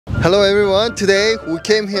Hello everyone, today we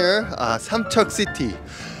came here, Samcheok City.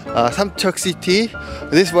 Samcheok City,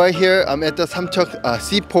 this right here, I'm at the Samcheok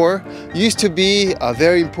seaport. Used to be a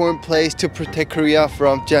very important place to protect Korea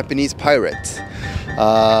from Japanese pirates.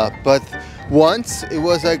 But once it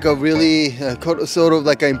was like a really sort of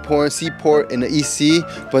like an important seaport in the East Sea,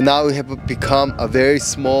 but now it have become a very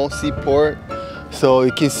small seaport. So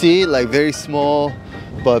you can see like very small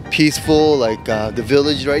but peaceful, like the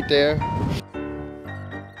village right there.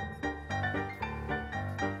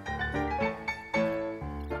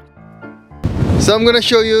 So I'm gonna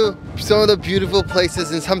show you some of the beautiful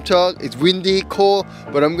places in Samcheok. It's windy, cold,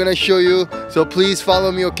 but I'm gonna show you, so please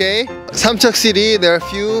follow me, okay? Samcheok City, there are a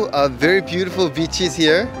few very beautiful beaches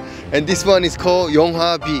here, and this one is called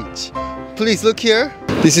Yonghwa Beach. Please look here.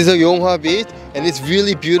 This is a Yonghwa Beach, and it's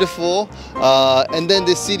really beautiful. And then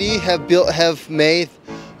the city have made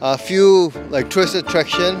a few like tourist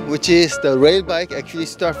attraction, which is the rail bike actually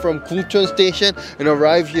start from Gangwon station and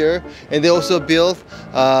arrive here, and they also built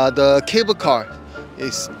the cable car.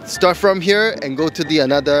 It's start from here and go to the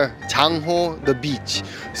another Jangho, the beach.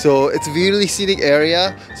 So it's a really scenic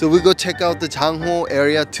area. So we go check out the Jangho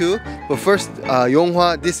area too. But first,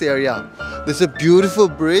 Yonghwa, this area. There's a beautiful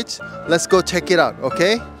bridge. Let's go check it out,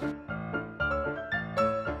 okay?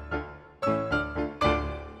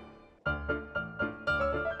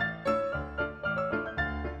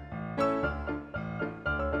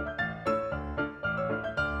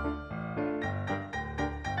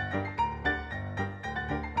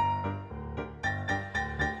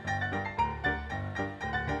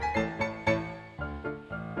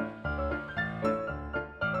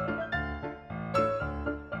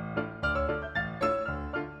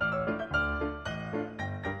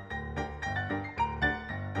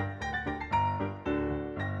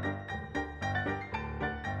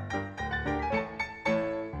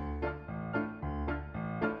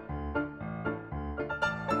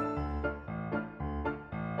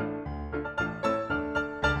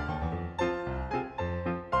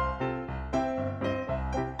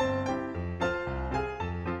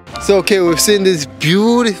 So okay, we've seen this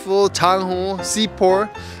beautiful Jangho seaport.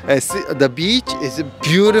 The beach is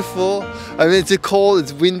beautiful. I mean, it's cold,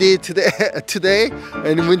 it's windy today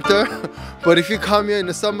in winter. But if you come here in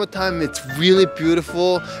the summertime, it's really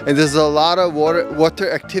beautiful, and there's a lot of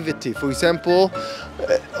water activity. For example,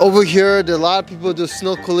 over here, there are a lot of people do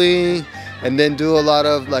snorkeling and then do a lot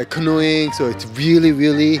of like canoeing. So it's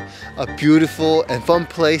really a beautiful and fun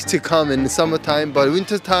place to come in the summertime. But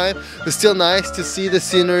winter time, it's still nice to see the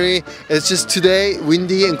scenery. It's just today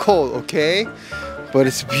windy and cold, okay? But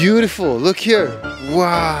it's beautiful. Look here.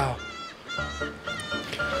 Wow.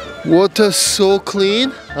 Water so clean,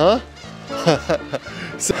 huh?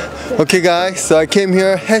 Okay guys, so I came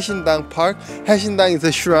here, Haesindang Park. Haesindang is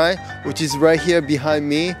a shrine which is right here behind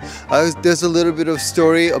me. There's a little bit of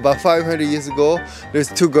story about 500 years ago. There's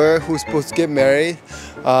two girls who were supposed to get married,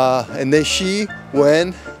 and then she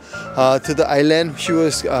went to the island. She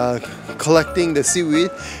was collecting the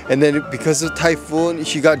seaweed, and then because of typhoon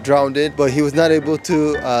she got drowned, but he was not able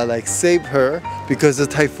to like save her because of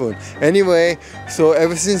typhoon. Anyway, so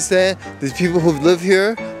ever since then the people who live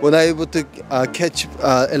here were not able to catch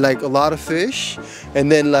like a lot of fish,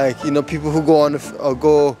 and then like, you know, people who go on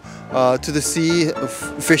to the sea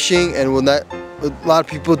fishing, and a lot of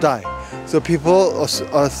people die. So people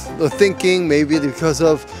are thinking maybe because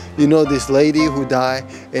of, you know, this lady who died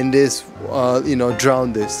and this you know,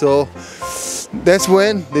 drowned this. So that's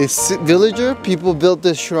when this villager people built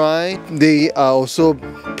this shrine. They also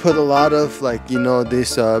put a lot of, like, you know,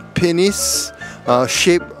 this penis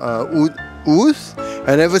shaped wood,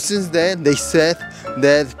 and ever since then they said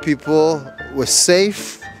that people were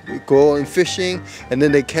safe going fishing, and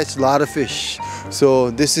then they catch a lot of fish.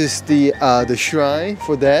 So this is the shrine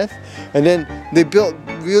for that. And then they built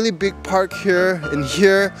really big park here, and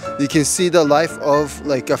here you can see the life of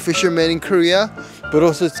like a fisherman in Korea, but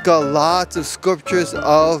also it's got lots of sculptures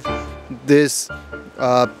of this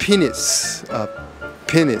penis,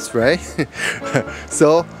 right?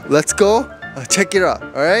 So let's go check it out,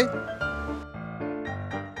 all right?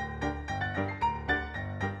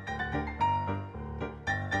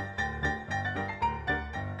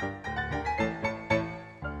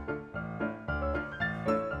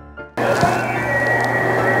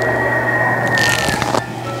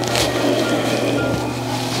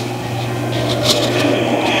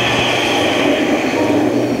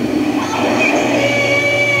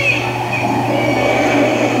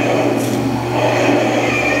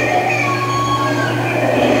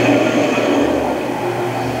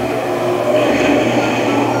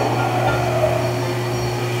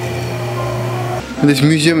 This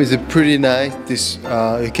museum is pretty nice.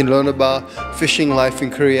 You can learn about fishing life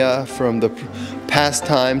in Korea from the past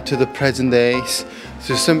time to the present days.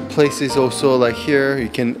 So some places also like here you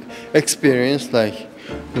can experience like,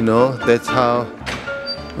 you know, that's how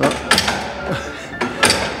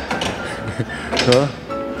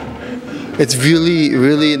it's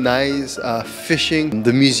really nice fishing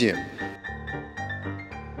the museum.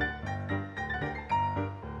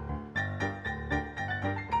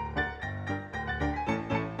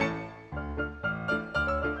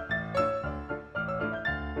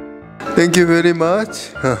 Thank you very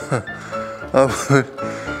much. I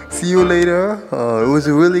will see you later. It was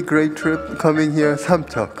a really great trip coming here,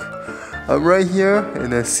 SAMCHEOK. I'm right here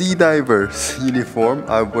in a sea diver's uniform.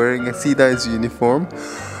 I'm wearing a sea diver's uniform.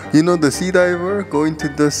 You know the sea diver going to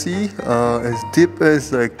the sea as deep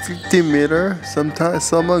as like 15 meters. Sometimes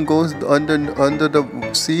someone goes under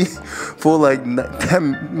the sea for like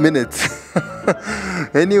 10 minutes.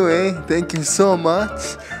 Anyway, thank you so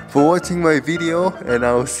much for watching my video, and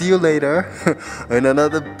I will see you later in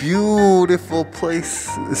another beautiful place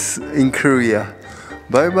in Korea.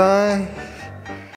 Bye bye.